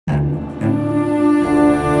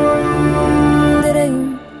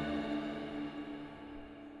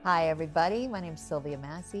Hi everybody, my name is Sylvia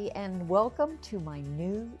Massy and welcome to my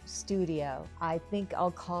new studio. I think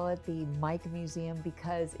I'll call it the Mic Museum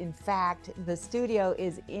because in fact the studio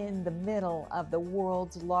is in the middle of the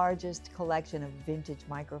world's largest collection of vintage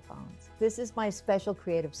microphones. This is my special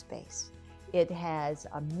creative space. It has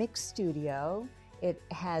a mix studio, it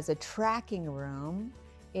has a tracking room,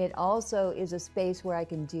 it also is a space where I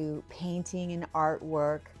can do painting and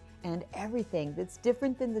artwork and everything that's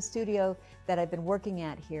different than the studio that I've been working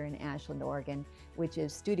at here in Ashland, Oregon, which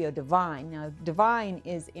is Studio Divine. Now, Divine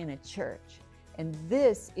is in a church, and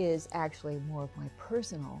this is actually more of my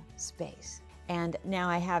personal space. And now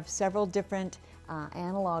I have several different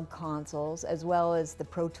analog consoles, as well as the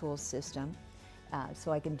Pro Tools system,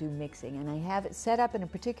 so I can do mixing. And I have it set up in a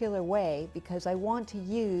particular way because I want to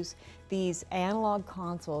use these analog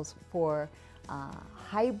consoles for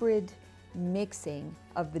hybrid mixing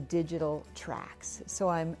of the digital tracks. So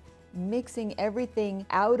I'm mixing everything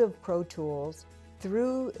out of Pro Tools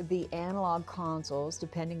through the analog consoles,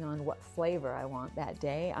 depending on what flavor I want that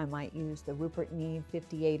day. I might use the Rupert Neve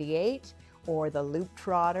 5088 or the Loop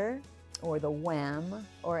Trotter or the WEM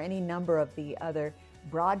or any number of the other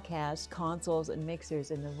broadcast consoles and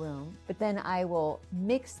mixers in the room. But then I will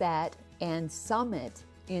mix that and sum it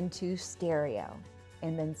into stereo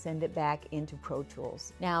and then send it back into Pro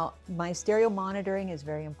Tools. Now, my stereo monitoring is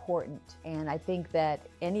very important, and I think that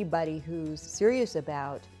anybody who's serious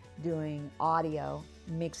about doing audio,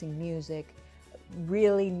 mixing music,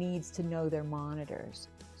 really needs to know their monitors.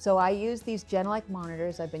 So I use these Genelec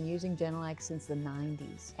monitors. I've been using Genelec since the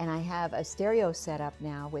 90s. And I have a stereo setup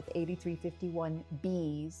now with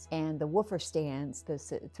 8351Bs and the woofer stands, the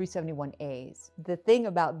 371As. The thing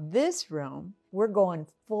about this room, we're going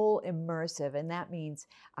full immersive, and that means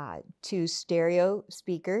 2 stereo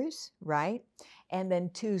speakers, right? And then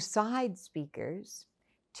 2 side speakers,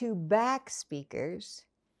 2 back speakers,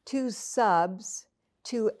 2 subs,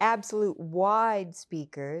 2 absolute wide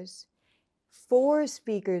speakers, 4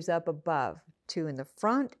 speakers up above, 2 in the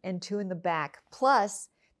front and 2 in the back, plus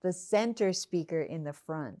the center speaker in the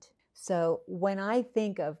front. So when I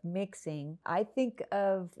think of mixing, I think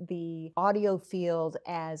of the audio field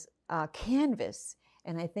as a canvas.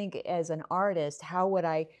 And I think as an artist, how would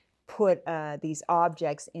I put these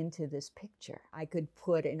objects into this picture? I could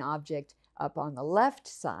put an object up on the left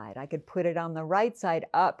side. I could put it on the right side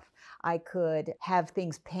up. I could have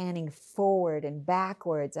things panning forward and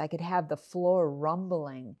backwards. I could have the floor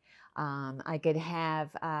rumbling. I could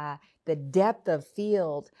have the depth of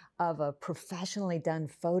field of a professionally done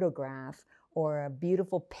photograph or a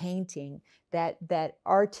beautiful painting. That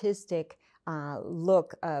artistic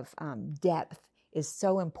look of depth is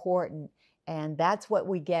so important. And that's what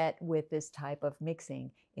we get with this type of mixing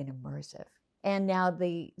in immersive. And now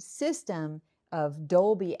the system of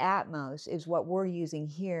Dolby Atmos is what we're using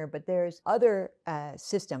here, but there's other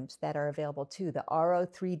systems that are available too, the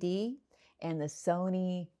RO3D and the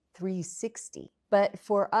Sony 360. But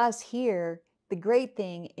for us here, the great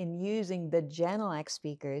thing in using the Genelec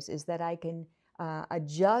speakers is that I can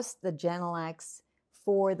adjust the Genelecs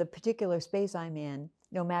for the particular space I'm in,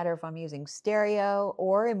 no matter if I'm using stereo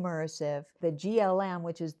or immersive. The GLM,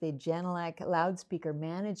 which is the Genelec loudspeaker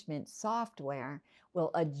management software, will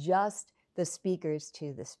adjust the speakers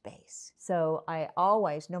to the space. So I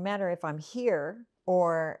always, no matter if I'm here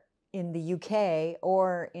or in the UK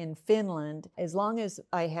or in Finland, as long as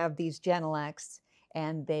I have these Genelecs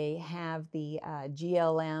and they have the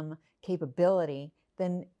GLM capability,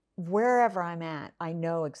 then wherever I'm at, I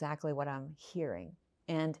know exactly what I'm hearing.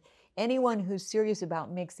 And anyone who's serious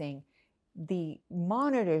about mixing, the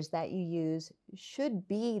monitors that you use should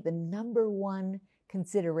be the #1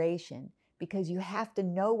 consideration because you have to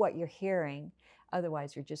know what you're hearing,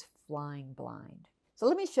 otherwise you're just flying blind. So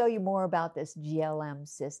let me show you more about this GLM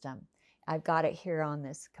system. I've got it here on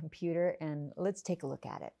this computer and let's take a look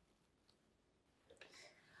at it.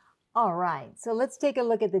 All right, so let's take a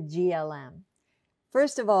look at the GLM.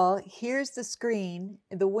 First of all, here's the screen,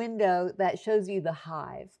 the window that shows you the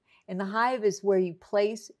hive. And the hive is where you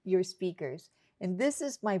place your speakers. And this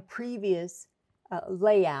is my previous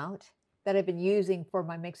layout that I've been using for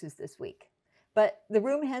my mixes this week. But the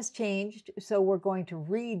room has changed, so we're going to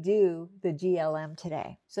redo the GLM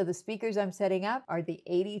today. So the speakers I'm setting up are the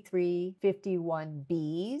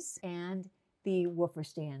 8351Bs and the woofer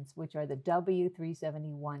stands, which are the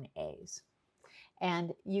W371As.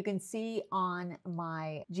 And you can see on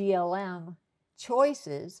my GLM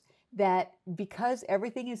choices that because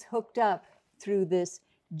everything is hooked up through this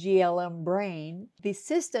GLM brain, the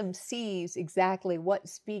system sees exactly what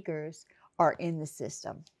speakers are in the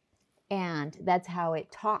system. And that's how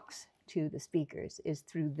it talks to the speakers, is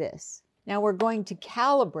through this. Now we're going to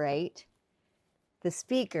calibrate the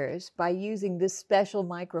speakers by using this special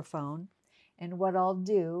microphone. And what I'll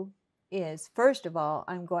do is, first of all,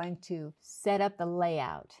 I'm going to set up the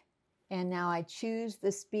layout. And now I choose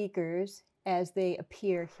the speakers as they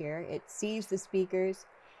appear here. It sees the speakers,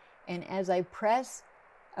 and as I press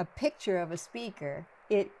a picture of a speaker,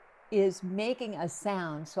 it is making a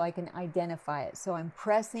sound so I can identify it. So I'm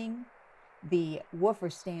pressing the woofer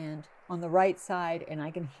stand on the right side, and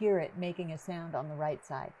I can hear it making a sound on the right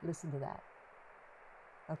side. Listen to that.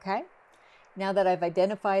 Okay? Now that I've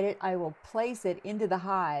identified it, I will place it into the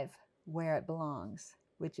hive where it belongs,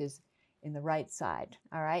 which is in the right side.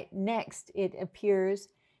 All right. Next, it appears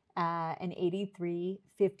an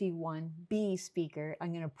 8351B speaker.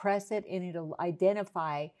 I'm going to press it, and it'll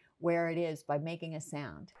identify where it is by making a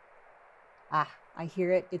sound. Ah, I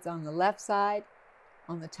hear it. It's on the left side,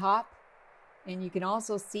 on the top. And you can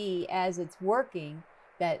also see as it's working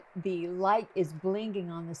that the light is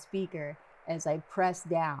blinking on the speaker as I press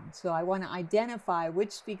down. So I want to identify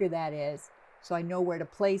which speaker that is so I know where to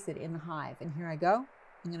place it in the hive. And here I go.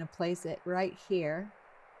 I'm going to place it right here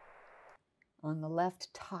on the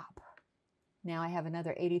left top. Now I have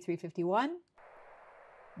another 8351.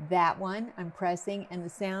 That one I'm pressing, and the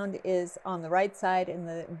sound is on the right side, and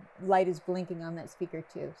the light is blinking on that speaker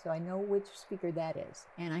too. So I know which speaker that is.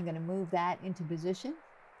 And I'm going to move that into position.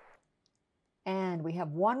 And we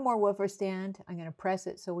have one more woofer stand. I'm going to press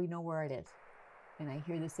it so we know where it is. And I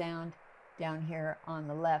hear the sound down here on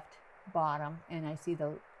the left bottom, and I see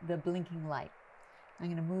the blinking light. I'm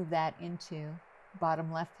going to move that into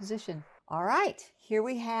bottom left position. All right, here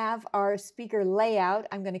we have our speaker layout.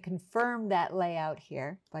 I'm going to confirm that layout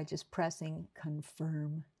here by just pressing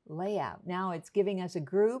confirm layout. Now it's giving us a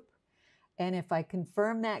group. And if I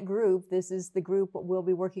confirm that group, this is the group we'll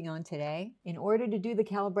be working on today. In order to do the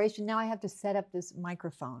calibration, now I have to set up this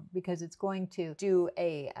microphone because it's going to do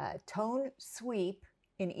a tone sweep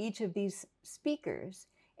in each of these speakers.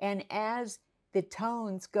 And as the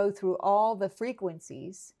tones go through all the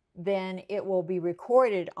frequencies, then it will be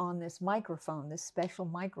recorded on this microphone, this special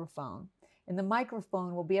microphone. And the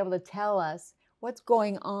microphone will be able to tell us what's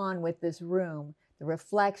going on with this room, the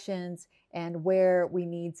reflections, and where we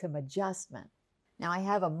need some adjustment. Now I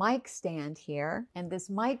have a mic stand here, and this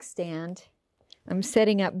mic stand I'm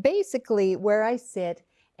setting up basically where I sit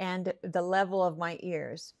and the level of my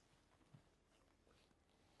ears.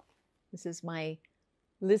 This is my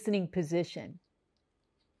listening position.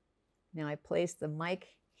 Now I place the mic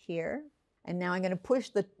here, and now I'm going to push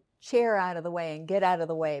the chair out of the way and get out of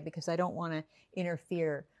the way because I don't want to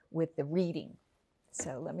interfere with the reading.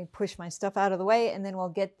 So let me push my stuff out of the way, and then we'll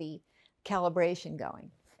get the calibration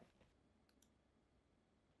going.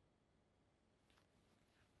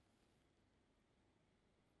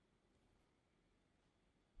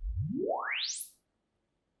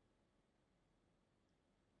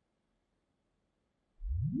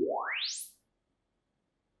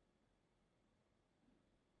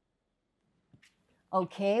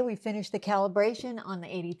 Okay, we finished the calibration on the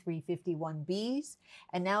 8351Bs,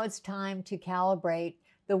 and now it's time to calibrate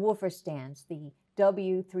the woofer stands, the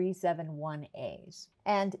W371As.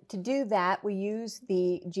 And to do that, we use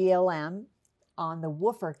the GLM on the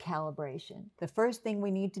woofer calibration. The first thing we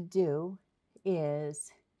need to do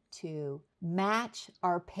is to match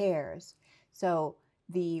our pairs. So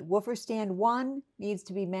the woofer stand 1 needs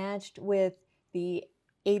to be matched with the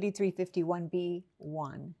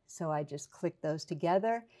 8351B1. So I just click those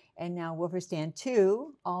together, and now woofer stand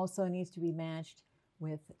 2 also needs to be matched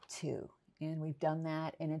with 2. And we've done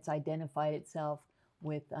that, and it's identified itself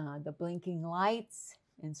with the blinking lights.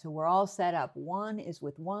 And so we're all set up. 1 is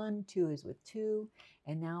with 1, 2 is with 2.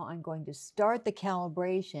 And now I'm going to start the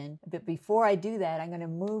calibration. But before I do that, I'm going to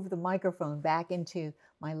move the microphone back into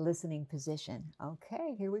my listening position.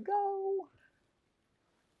 Okay, here we go.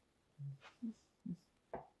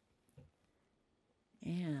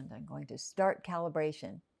 And I'm going to start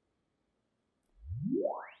calibration.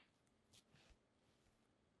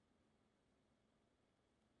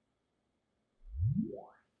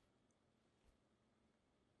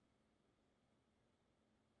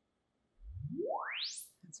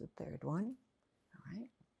 That's the third one. All right.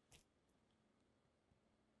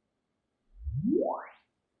 1,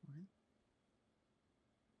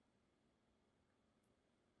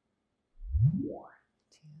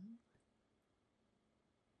 2.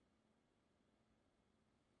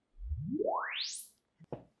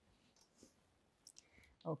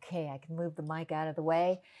 Okay, I can move the mic out of the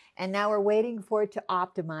way. And now we're waiting for it to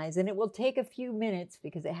optimize, and it will take a few minutes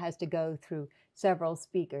because it has to go through several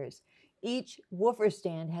speakers. Each woofer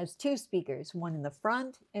stand has 2 speakers, one in the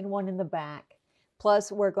front and one in the back.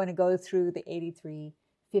 Plus, we're going to go through the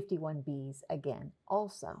 8351Bs again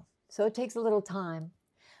also. So it takes a little time,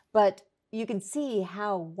 but you can see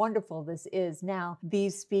how wonderful this is. Now,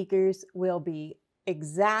 these speakers will be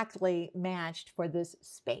exactly matched for this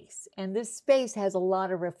space. And this space has a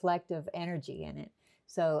lot of reflective energy in it.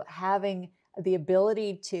 So having the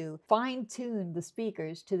ability to fine-tune the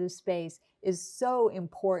speakers to this space is so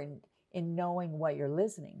important in knowing what you're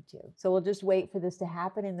listening to. So we'll just wait for this to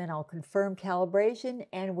happen, and then I'll confirm calibration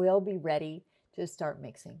and we'll be ready to start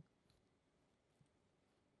mixing.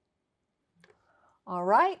 All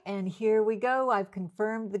right, and here we go. I've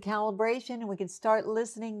confirmed the calibration and we can start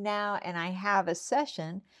listening now, and I have a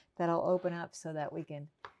session that I'll open up so that we can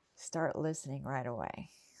start listening right away.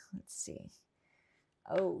 Let's see.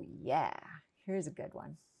 Oh yeah, here's a good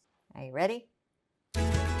one. Are you ready?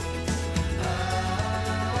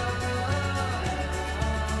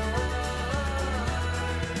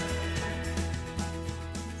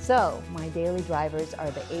 So my daily drivers are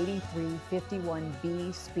the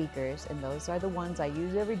 8351B speakers, and those are the ones I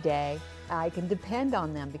use every day. I can depend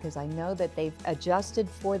on them because I know that they've adjusted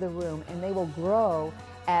for the room, and they will grow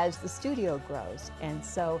as the studio grows. And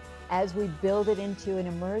so as we build it into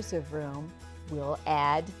an immersive room, we'll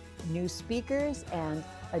add new speakers and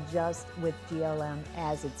adjust with GLM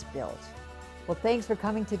as it's built. Well, thanks for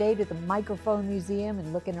coming today to the Microphone Museum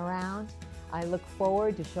and looking around. I look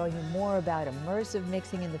forward to showing you more about immersive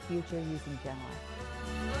mixing in the future using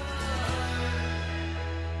Genelec.